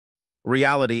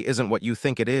Reality isn't what you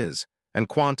think it is, and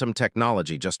quantum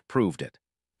technology just proved it.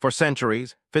 For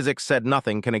centuries, physics said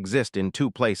nothing can exist in two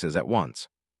places at once.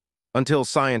 Until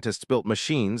scientists built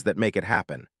machines that make it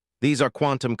happen. These are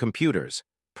quantum computers,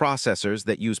 processors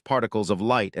that use particles of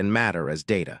light and matter as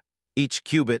data. Each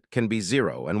qubit can be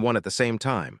 0 and 1 at the same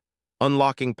time,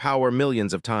 unlocking power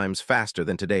millions of times faster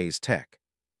than today's tech.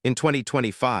 In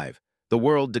 2025, the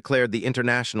world declared the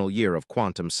International Year of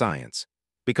Quantum Science,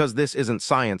 because this isn't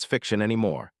science fiction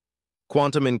anymore.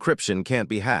 Quantum encryption can't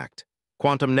be hacked.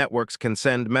 Quantum networks can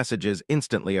send messages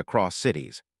instantly across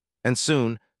cities. And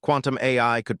soon, quantum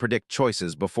AI could predict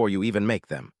choices before you even make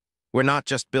them. We're not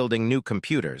just building new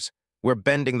computers, we're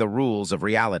bending the rules of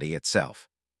reality itself.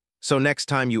 So next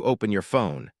time you open your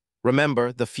phone,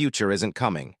 remember the future isn't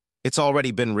coming. It's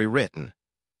already been rewritten.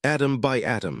 Atom by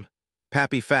atom.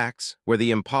 Papi Facts, where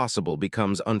the impossible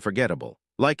becomes unforgettable.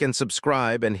 Like and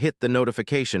subscribe and hit the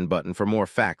notification button for more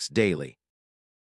facts daily.